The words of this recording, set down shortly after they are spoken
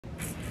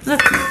Look.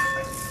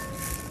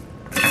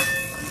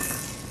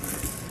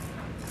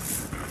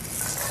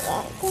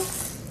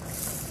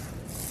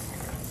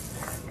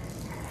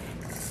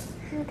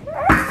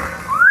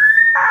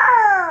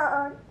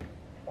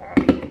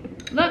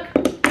 Look.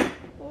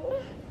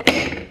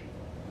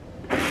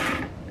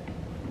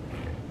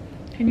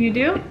 Can you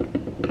do?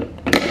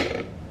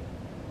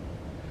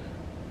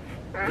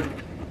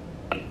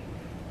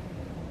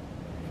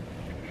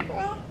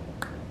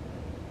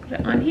 Put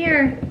it on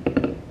here.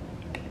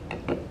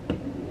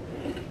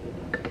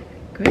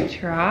 Good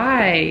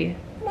try.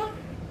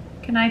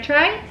 Can I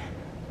try?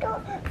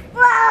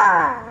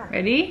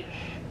 Ready?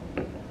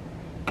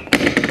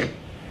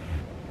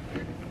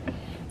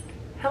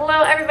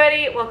 Hello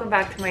everybody, welcome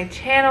back to my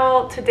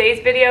channel.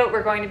 Today's video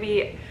we're going to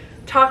be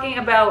talking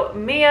about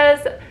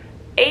Mia's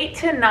 8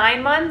 to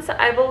 9 months,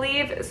 I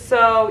believe.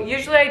 So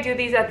usually I do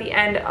these at the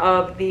end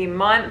of the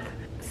month.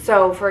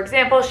 So for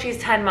example, she's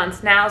 10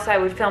 months now, so I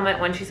would film it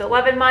when she's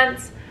 11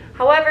 months.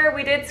 However,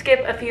 we did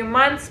skip a few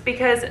months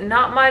because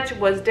not much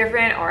was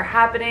different or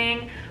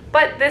happening.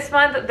 But this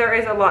month there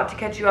is a lot to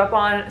catch you up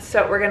on.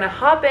 So we're gonna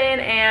hop in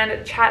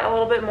and chat a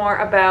little bit more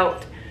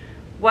about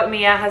what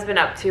Mia has been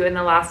up to in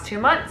the last 2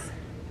 months.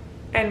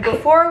 And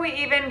before we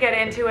even get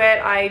into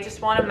it, I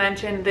just want to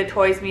mention the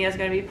toys Mia's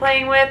going to be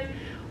playing with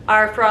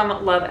are from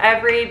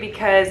Lovevery,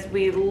 because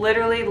we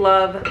literally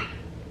love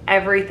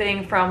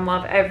everything from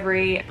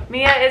Lovevery.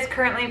 Mia is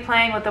currently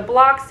playing with the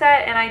block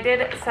set, and I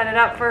did set it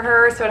up for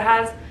her, so it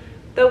has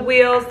the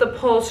wheels, the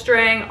pull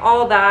string,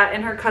 all that,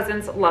 and her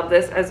cousins love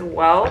this as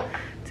well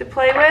to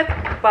play with.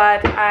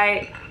 But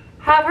I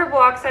have her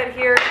block set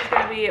here. She's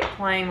going to be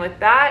playing with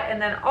that.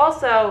 And then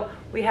also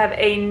we have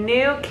a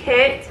new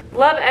kit.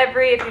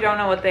 Lovevery, if you don't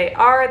know what they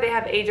are, they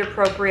have age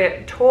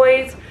appropriate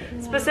toys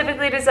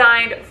specifically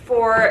designed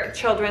for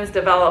children's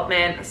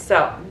development.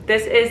 So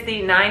this is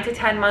the 9 to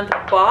 10 month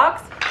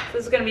box.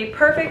 This is going to be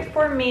perfect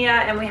for Mia,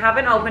 and we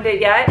haven't opened it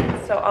yet,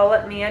 so I'll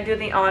let Mia do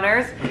the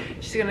honors.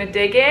 She's going to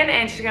dig in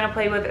and she's going to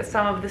play with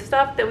some of the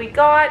stuff that we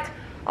got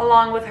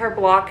along with her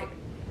block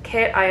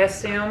kit. I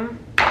assume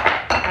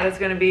that is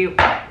going to be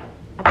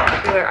a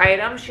popular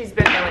item. She's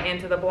been really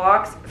into the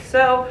blocks,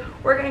 so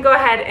we're gonna go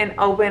ahead and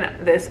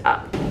open this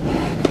up.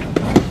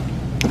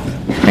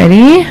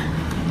 Ready?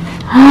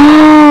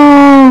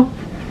 Oh,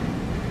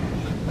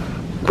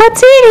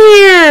 what's in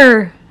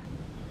here?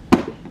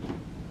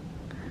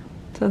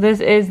 So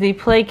this is the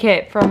play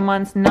kit from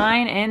months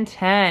 9 and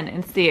 10.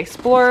 It's the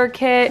Explorer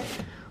kit.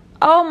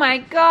 Oh my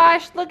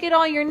gosh, look at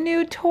all your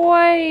new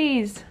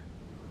toys.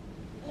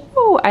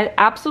 Oh, I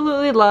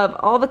absolutely love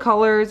all the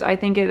colors. I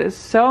think it is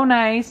so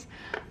nice.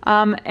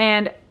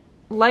 And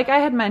like I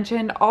had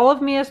mentioned, all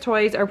of Mia's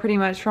toys are pretty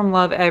much from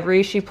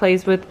Lovevery. She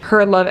plays with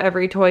her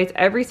Lovevery toys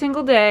every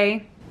single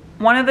day.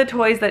 One of the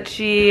toys that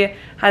she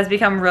has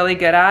become really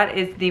good at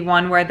is the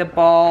one where the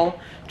ball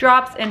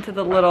drops into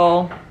the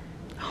little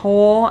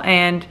hole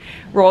and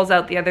rolls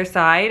out the other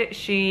side.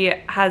 She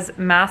has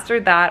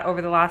mastered that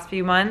over the last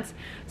few months.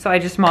 So I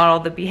just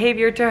modeled the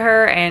behavior to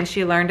her and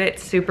she learned it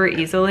super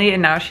easily,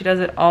 and now she does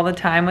it all the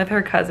time with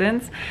her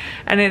cousins,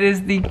 and it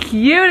is the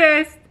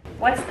cutest.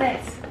 What's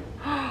this?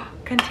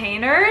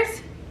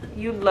 Containers?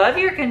 You love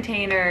your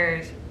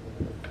containers.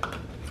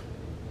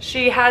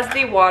 She has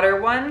the water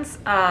ones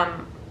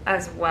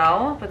as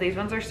well, but these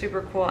ones are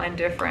super cool and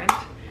different.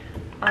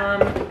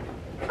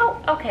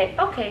 Oh, okay.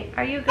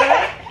 Are you good?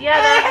 Yeah,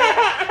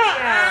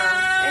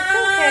 yeah, it's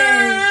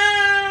okay.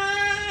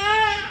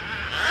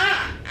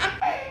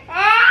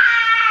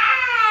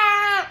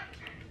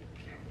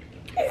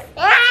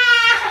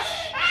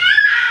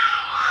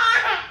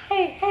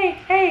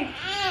 Hey.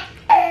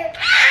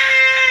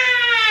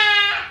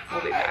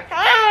 We'll be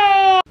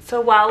back.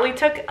 So while we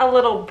took a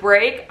little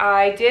break,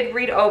 I did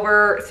read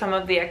over some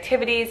of the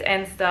activities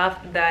and stuff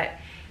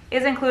that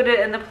is included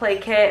in the play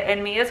kit,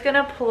 and Mia's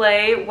gonna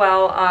play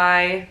while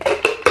I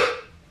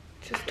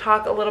just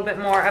talk a little bit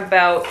more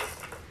about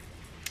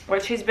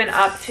what she's been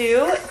up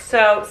to.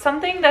 So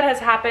something that has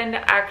happened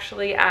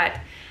actually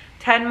at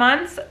 10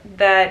 months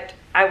that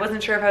I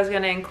wasn't sure if I was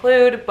going to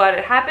include, but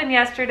it happened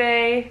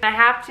yesterday. I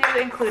have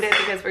to include it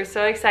because we're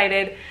so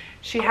excited.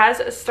 She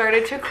has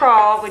started to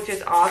crawl, which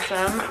is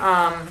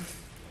awesome.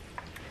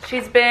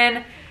 She's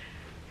been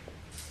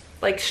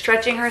like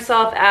stretching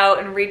herself out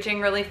and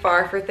reaching really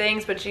far for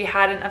things, but she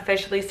hadn't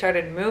officially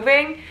started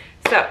moving.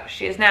 So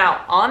she is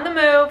now on the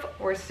move.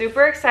 We're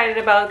super excited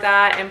about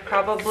that, and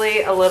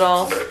probably a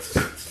little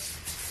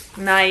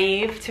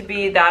naive to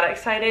be that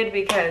excited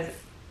because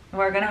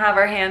we're gonna have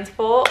our hands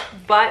full,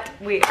 but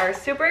we are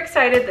super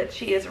excited that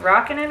she is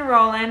rocking and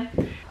rolling.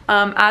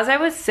 As I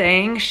was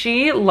saying,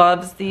 she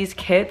loves these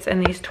kits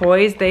and these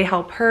toys. They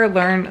help her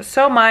learn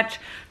so much.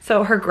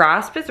 So her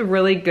grasp is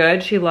really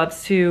good. She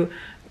loves to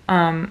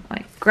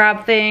like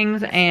grab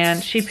things,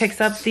 and she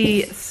picks up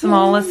the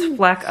smallest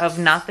fleck of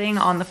nothing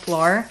on the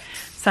floor.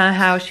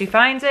 Somehow she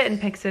finds it and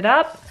picks it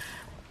up,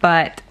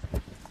 but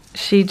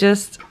she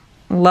just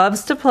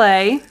loves to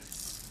play.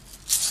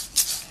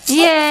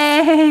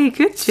 Yay,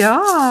 good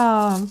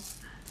job.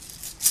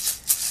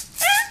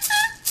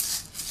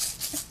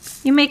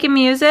 You making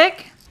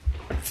music?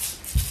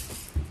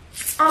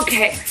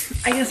 Okay,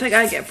 I guess I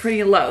gotta get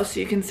pretty low so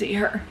you can see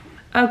her.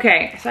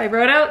 Okay, so I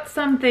wrote out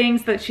some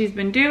things that she's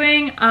been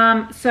doing.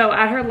 So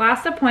at her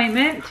last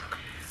appointment,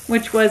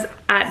 which was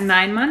at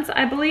 9 months,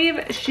 I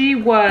believe, she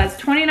was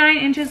 29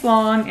 inches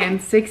long and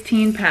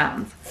 16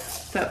 pounds.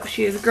 So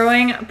she is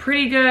growing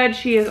pretty good.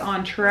 She is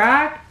on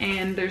track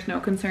and there's no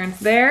concerns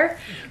there.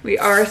 We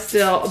are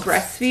still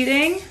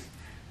breastfeeding,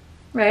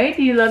 right?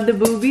 Do you love the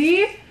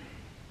boobie?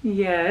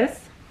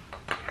 Yes.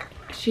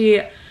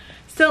 She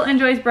still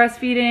enjoys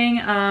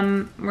breastfeeding.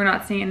 We're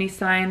not seeing any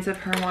signs of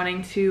her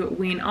wanting to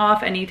wean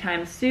off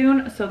anytime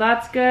soon, so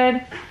that's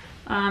good.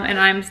 And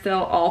I'm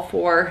still all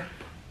for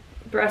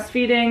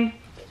breastfeeding.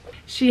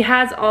 She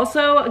has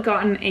also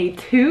gotten a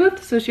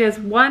tooth, so she has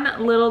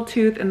one little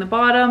tooth in the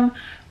bottom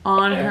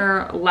on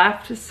her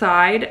left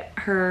side.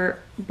 Her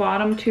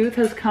bottom tooth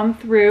has come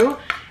through,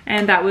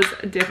 and that was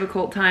a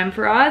difficult time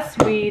for us.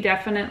 We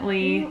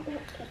definitely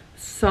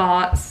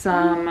saw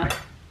some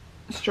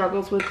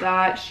struggles with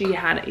that. She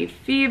had a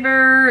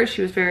fever.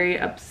 She was very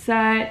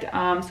upset.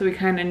 So we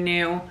kind of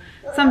knew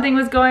something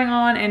was going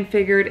on and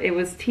figured it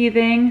was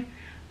teething.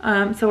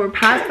 So we're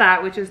past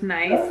that, which is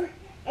nice.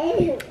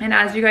 And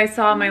as you guys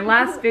saw in my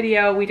last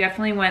video, we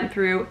definitely went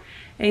through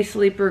a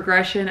sleep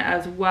regression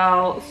as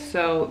well.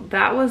 So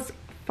that was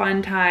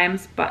fun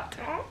times, but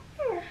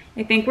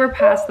I think we're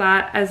past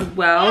that as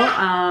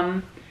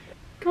well.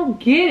 Go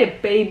get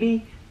it,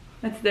 baby.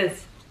 What's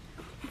this?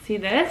 See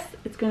this?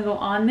 It's gonna go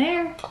on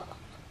there.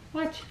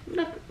 Watch,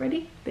 look,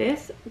 ready?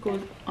 This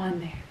goes on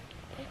there.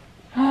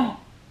 Oh,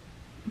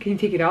 can you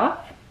take it off?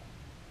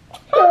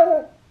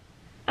 Oh.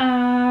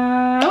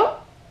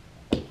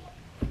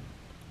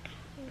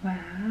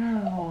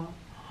 Wow.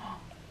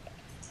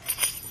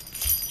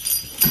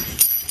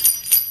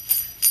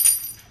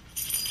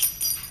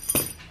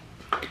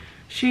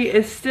 She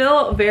is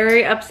still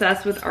very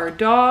obsessed with our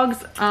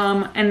dogs,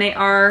 and they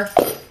are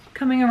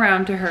coming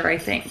around to her, I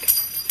think.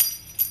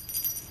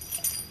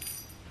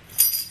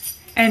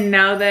 And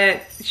now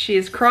that she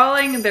is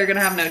crawling, they're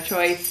gonna have no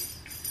choice.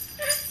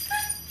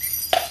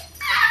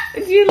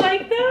 Do you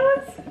like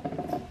those?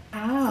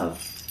 Ow.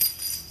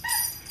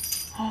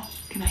 Oh,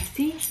 can I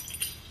see?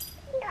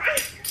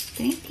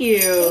 Thank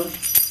you.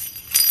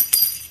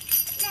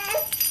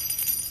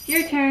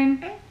 Your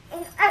turn.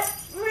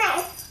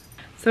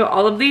 So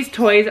all of these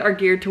toys are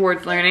geared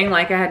towards learning,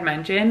 like I had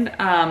mentioned.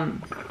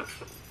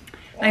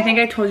 I think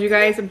I told you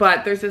guys,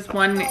 but there's this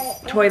one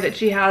toy that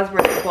she has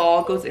where the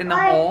ball goes in the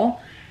hole.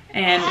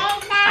 And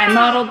I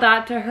modeled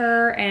that to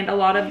her, and a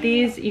lot of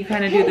these, you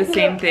kind of do the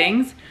same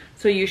things.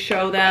 So you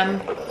show them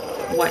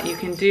what you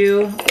can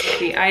do with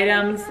the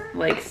items,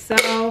 like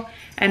so,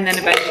 and then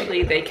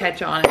eventually they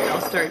catch on and they'll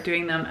start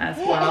doing them as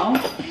well.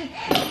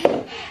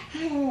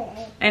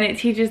 And it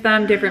teaches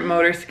them different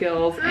motor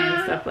skills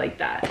and stuff like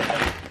that.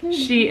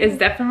 She is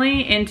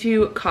definitely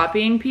into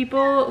copying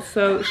people,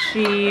 so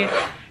she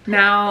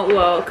now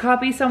will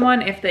copy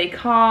someone if they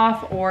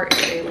cough or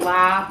if they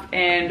laugh,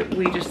 and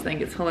we just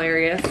think it's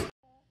hilarious.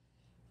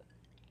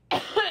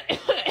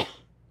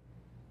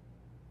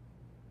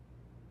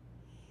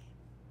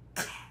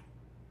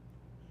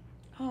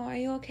 Oh, are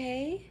you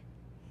okay?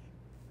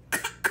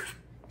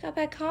 Got a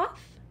bad cough?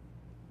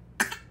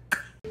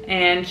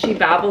 And she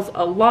babbles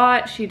a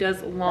lot. She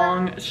does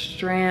long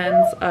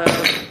strands of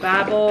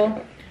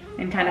babble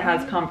and kind of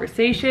has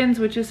conversations,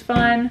 which is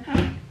fun.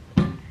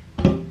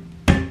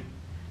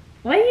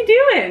 What are you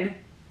doing?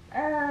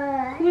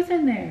 Who's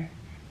in there?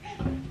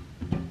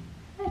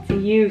 That's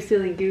you,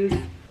 silly goose.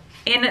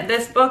 In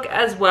this book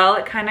as well,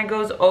 it kind of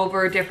goes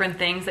over different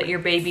things that your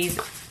babies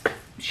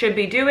should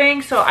be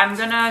doing. So I'm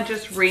gonna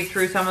just read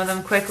through some of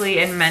them quickly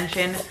and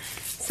mention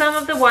some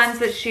of the ones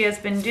that she has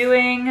been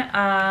doing.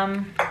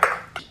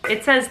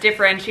 It says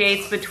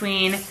differentiates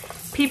between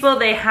people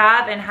they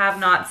have and have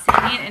not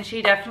seen, and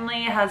she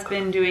definitely has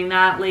been doing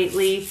that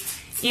lately,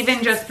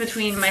 even just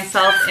between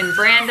myself and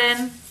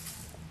Brandon.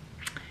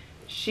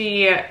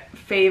 She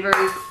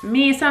favors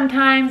me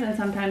sometimes, and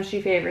sometimes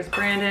she favors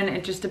Brandon.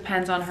 It just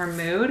depends on her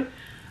mood.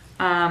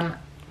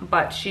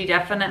 But she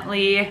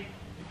definitely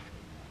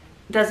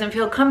doesn't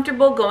feel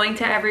comfortable going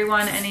to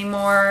everyone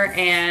anymore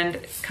and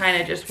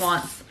kind of just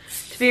wants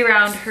to be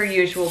around her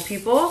usual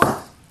people.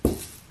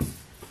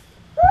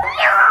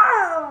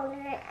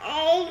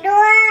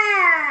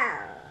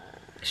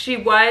 She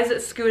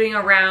was scooting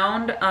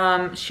around.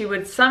 She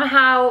would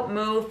somehow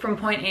move from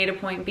point A to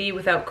point B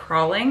without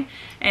crawling,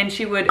 and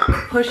she would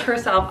push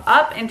herself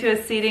up into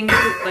a sitting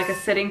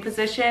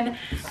position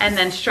and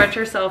then stretch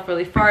herself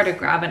really far to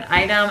grab an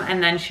item,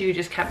 and then she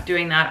just kept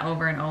doing that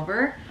over and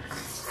over.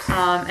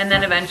 And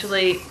then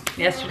eventually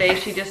yesterday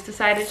she just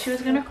decided she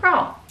was gonna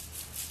crawl.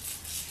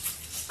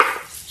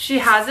 She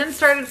hasn't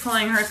started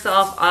pulling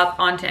herself up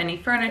onto any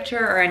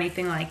furniture or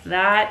anything like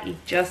that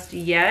just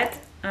yet.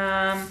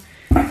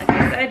 Like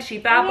I said, she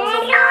babbles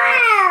a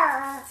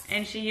lot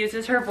and she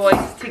uses her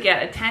voice to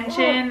get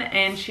attention,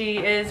 and she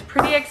is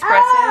pretty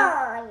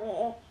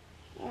expressive.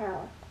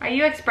 Are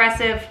you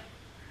expressive?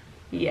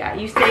 Yeah,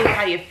 you say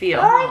how you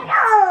feel.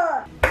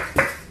 Huh?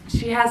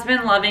 She has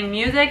been loving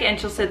music and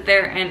she'll sit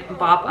there and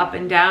bop up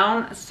and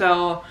down.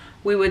 So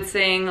we would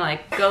sing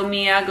like Go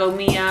Mia, Go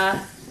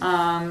Mia.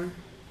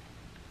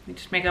 We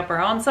just make up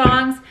our own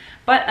songs.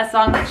 But a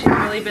song that she's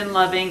really been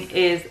loving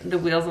is The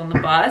Wheels on the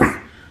Bus.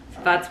 So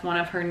that's one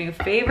of her new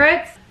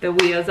favorites. The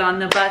wheels on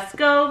the bus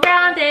go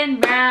round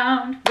and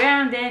round,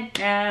 round and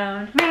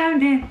round,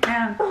 round and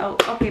round. Oh,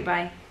 okay,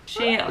 bye.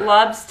 She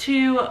loves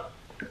to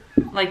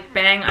like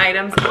bang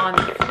items on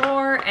the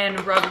floor and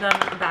rub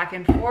them back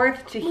and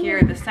forth to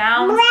hear the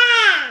sounds,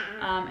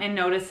 and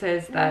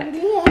notices that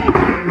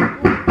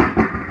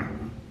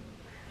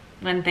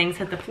when things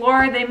hit the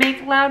floor, they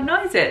make loud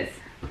noises.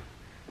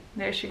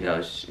 There she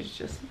goes.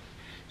 She's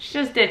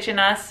just ditching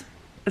us.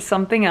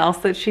 Something else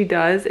that she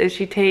does is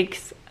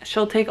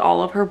she'll take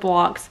all of her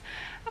blocks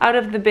out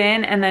of the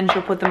bin and then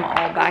she'll put them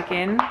all back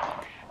in.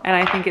 And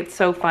I think it's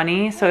so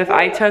funny. So if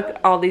I took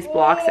all these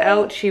blocks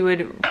out, she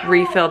would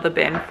refill the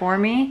bin for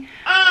me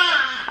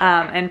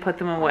and put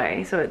them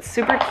away. So it's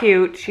super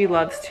cute. She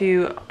loves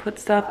to put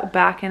stuff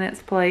back in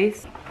its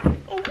place.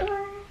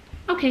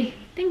 Okay,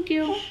 thank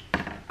you.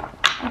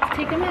 Let's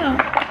take them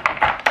out.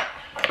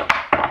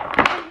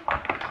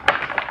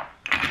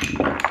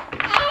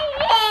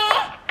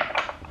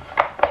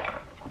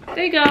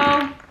 There you go.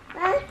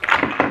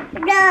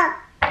 No.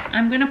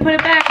 I'm gonna put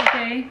it back,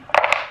 okay?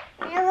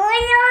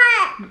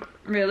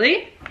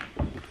 Really?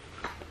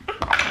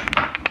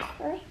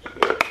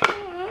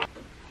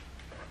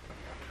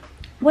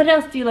 What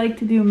else do you like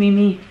to do,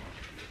 Mimi?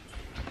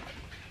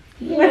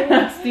 What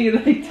else do you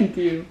like to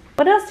do?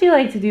 What else do you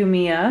like to do,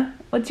 Mia?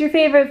 What's your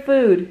favorite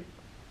food?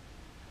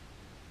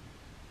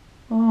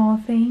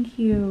 Oh, thank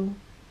you.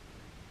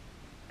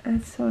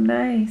 That's so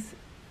nice.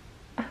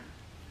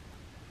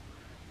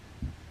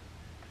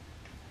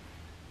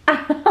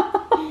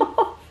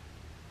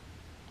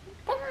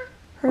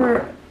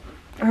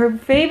 Her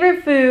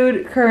favorite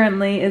food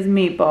currently is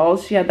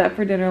meatballs. She had that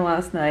for dinner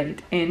last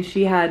night and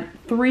she had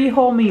 3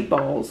 whole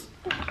meatballs.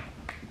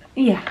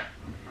 Yeah.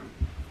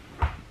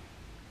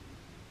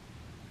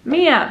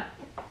 Mia,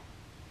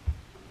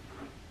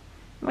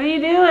 what are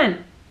you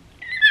doing?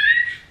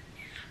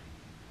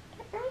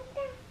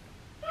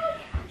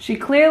 She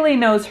clearly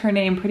knows her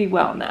name pretty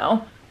well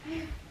now.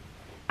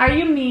 Are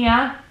you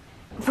Mia?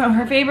 So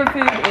her favorite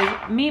food is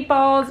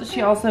meatballs.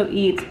 She also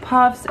eats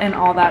puffs and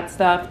all that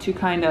stuff to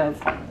kind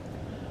of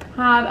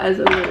have as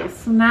a little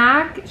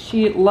snack.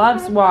 She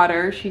loves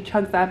water. She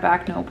chugs that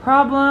back no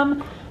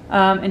problem.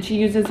 And she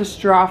uses a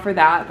straw for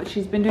that, but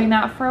she's been doing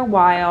that for a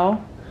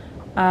while.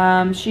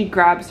 She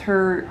grabs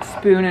her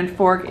spoon and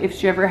fork if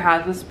she ever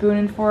has a spoon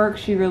and fork.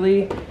 She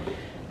really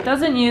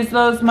doesn't use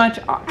those much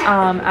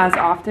as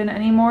often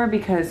anymore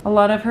because a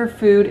lot of her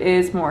food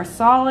is more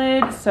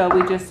solid. So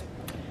we just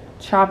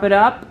chop it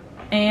up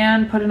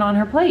and put it on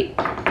her plate.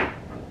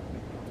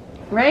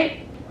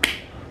 Right?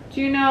 Do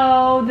you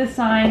know the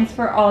signs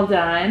for all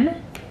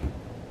done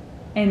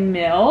and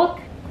milk?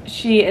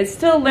 She is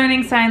still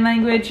learning sign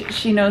language.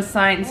 She knows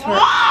signs for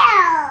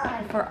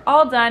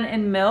all done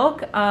and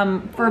milk.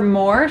 For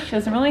more, she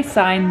doesn't really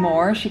sign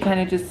more. She kind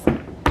of just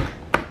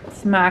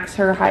smacks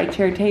her high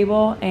chair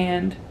table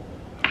and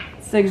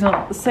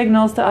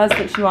signals to us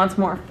that she wants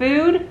more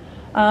food.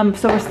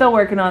 So we're still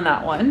working on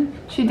that one.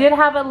 She did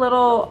have a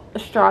little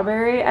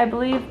strawberry, I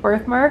believe,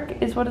 birthmark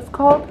is what it's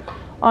called,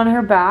 on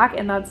her back,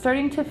 and that's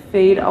starting to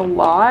fade a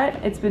lot.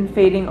 It's been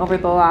fading over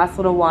the last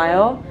little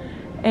while,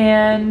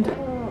 and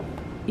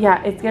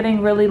yeah, it's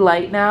getting really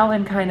light now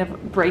and kind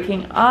of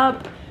breaking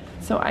up.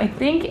 So I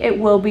think it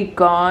will be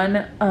gone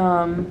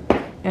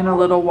in a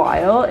little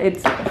while.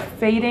 It's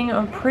fading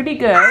pretty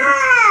good.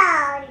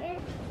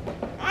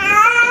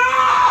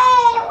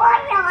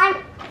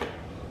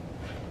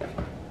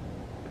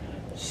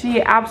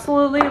 She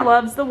absolutely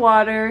loves the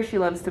water. She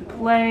loves to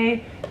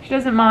play. She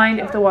doesn't mind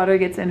if the water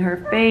gets in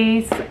her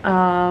face.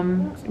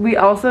 We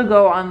also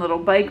go on little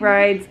bike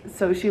rides,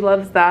 so she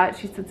loves that.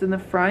 She sits in the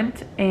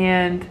front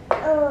and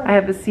I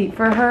have a seat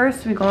for her,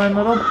 so we go on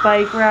little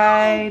bike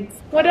rides.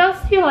 What else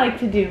do you like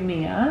to do,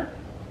 Mia?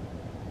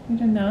 I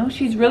don't know.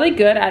 She's really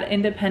good at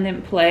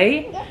independent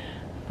play.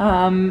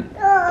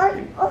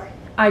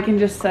 I can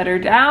just set her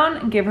down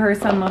and give her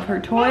some of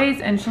her toys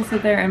and she'll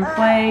sit there and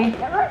play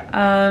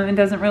and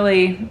doesn't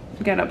really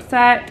get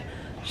upset.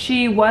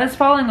 She was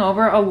falling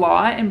over a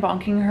lot and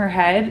bonking her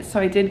head, so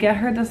I did get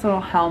her this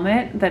little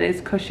helmet that is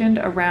cushioned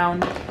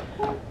around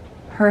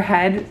her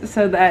head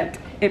so that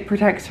it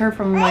protects her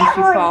from when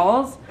she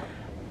falls,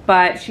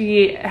 but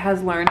she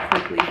has learned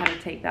quickly how to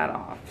take that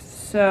off.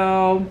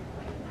 So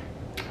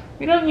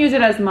we don't use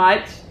it as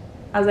much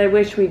as I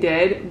wish we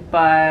did,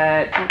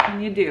 but what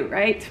can you do,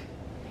 right?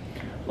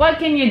 What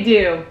can you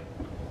do?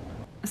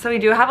 So we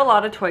do have a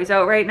lot of toys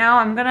out right now.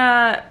 I'm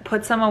gonna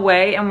put some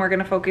away and we're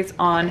gonna focus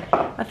on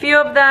a few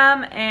of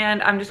them,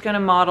 and I'm just gonna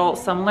model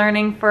some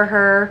learning for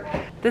her.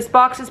 This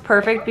box is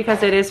perfect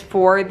because it is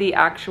for the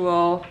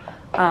actual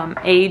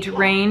age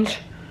range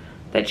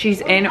that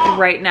she's in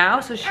right now.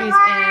 So she's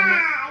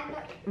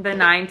in the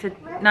 9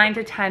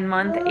 to 10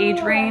 month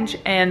age range,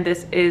 and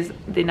this is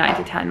the 9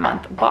 to 10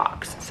 month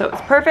box. So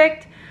it's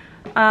perfect.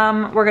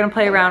 we're gonna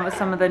play around with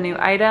some of the new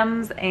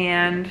items,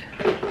 and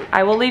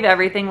I will leave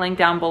everything linked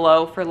down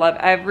below for Love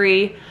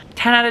Every.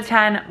 10 out of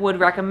 10 would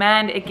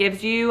recommend. It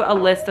gives you a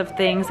list of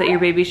things that your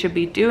baby should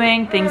be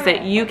doing, things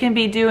that you can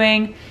be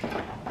doing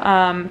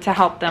to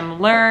help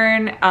them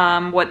learn,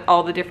 what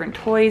all the different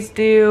toys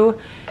do,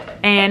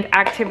 and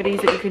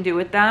activities that you can do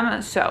with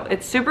them. So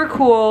it's super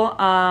cool.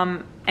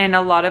 And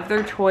a lot of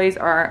their toys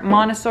are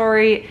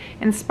Montessori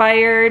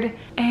inspired,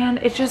 and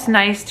it's just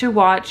nice to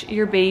watch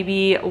your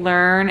baby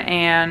learn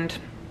and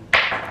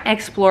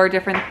explore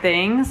different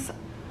things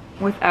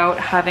without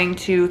having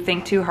to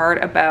think too hard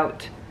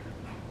about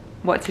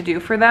what to do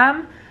for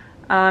them.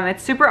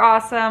 It's super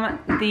awesome.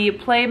 The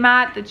play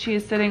mat that she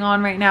is sitting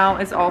on right now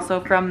is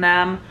also from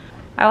them.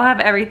 I'll have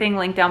everything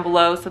linked down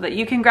below so that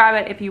you can grab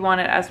it if you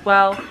want it as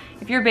well.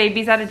 If your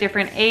baby's at a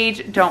different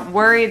age, don't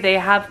worry. They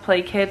have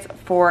play kits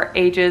for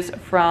ages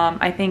from,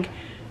 I think,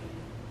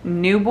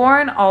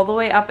 newborn all the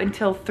way up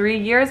until 3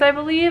 years, I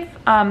believe.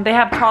 They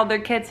have toddler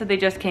kits that they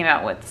just came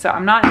out with. So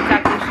I'm not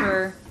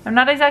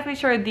exactly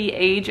sure the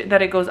age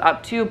that it goes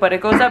up to, but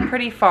it goes up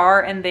pretty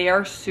far, and they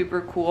are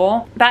super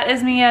cool. That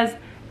is Mia's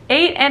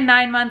 8 and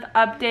 9 month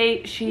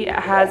update. She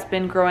has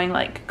been growing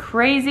like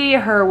crazy.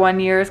 Her 1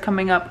 year is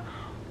coming up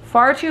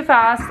far too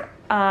fast,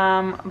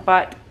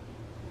 but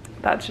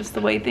that's just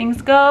the way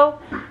things go.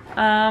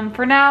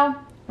 For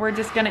now, we're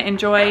just gonna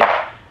enjoy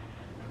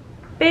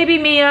baby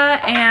Mia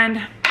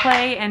and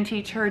play and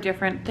teach her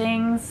different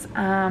things.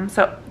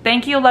 So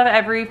thank you, Love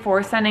Every,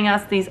 for sending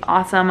us these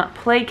awesome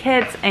play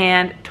kits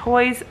and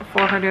toys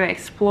for her to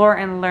explore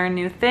and learn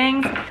new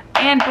things.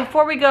 And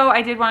before we go,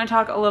 I did want to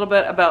talk a little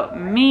bit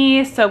about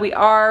me. So we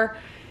are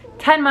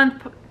 10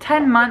 months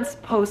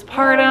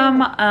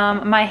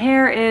postpartum. My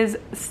hair is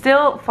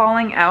still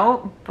falling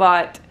out,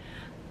 but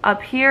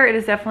up here it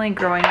is definitely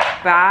growing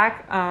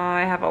back.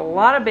 I have a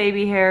lot of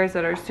baby hairs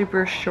that are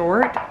super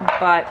short,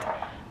 but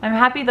I'm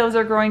happy those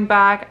are growing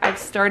back. I've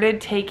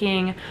started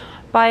taking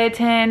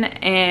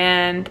biotin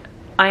and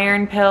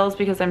iron pills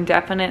because I'm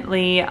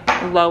definitely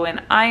low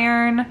in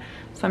iron.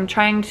 So I'm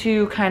trying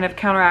to kind of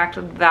counteract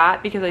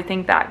that because I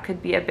think that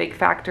could be a big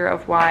factor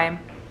of why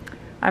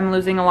I'm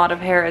losing a lot of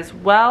hair as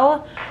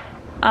well.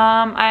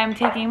 I'm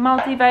taking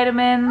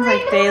multivitamins,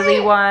 like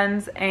daily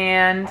ones,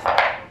 and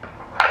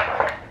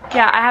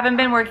yeah, I haven't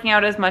been working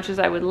out as much as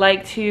I would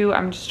like to.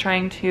 I'm just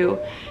trying to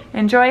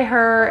enjoy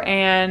her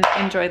and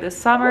enjoy the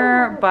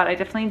summer, but I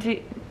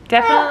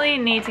definitely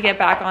need to get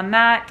back on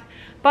that.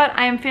 But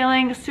I am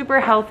feeling super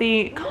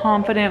healthy,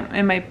 confident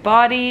in my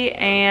body,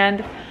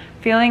 and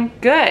feeling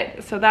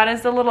good. So that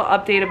is the little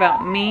update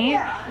about me.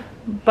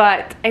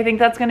 But I think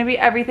that's going to be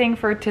everything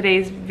for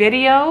today's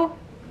video.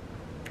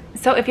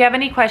 So if you have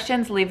any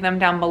questions, leave them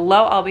down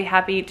below. I'll be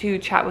happy to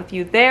chat with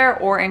you there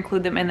or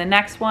include them in the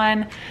next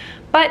one.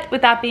 But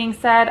with that being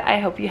said, I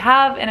hope you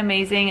have an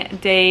amazing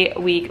day,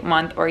 week,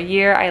 month, or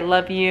year. I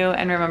love you,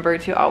 and remember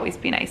to always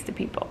be nice to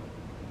people.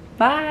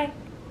 Bye.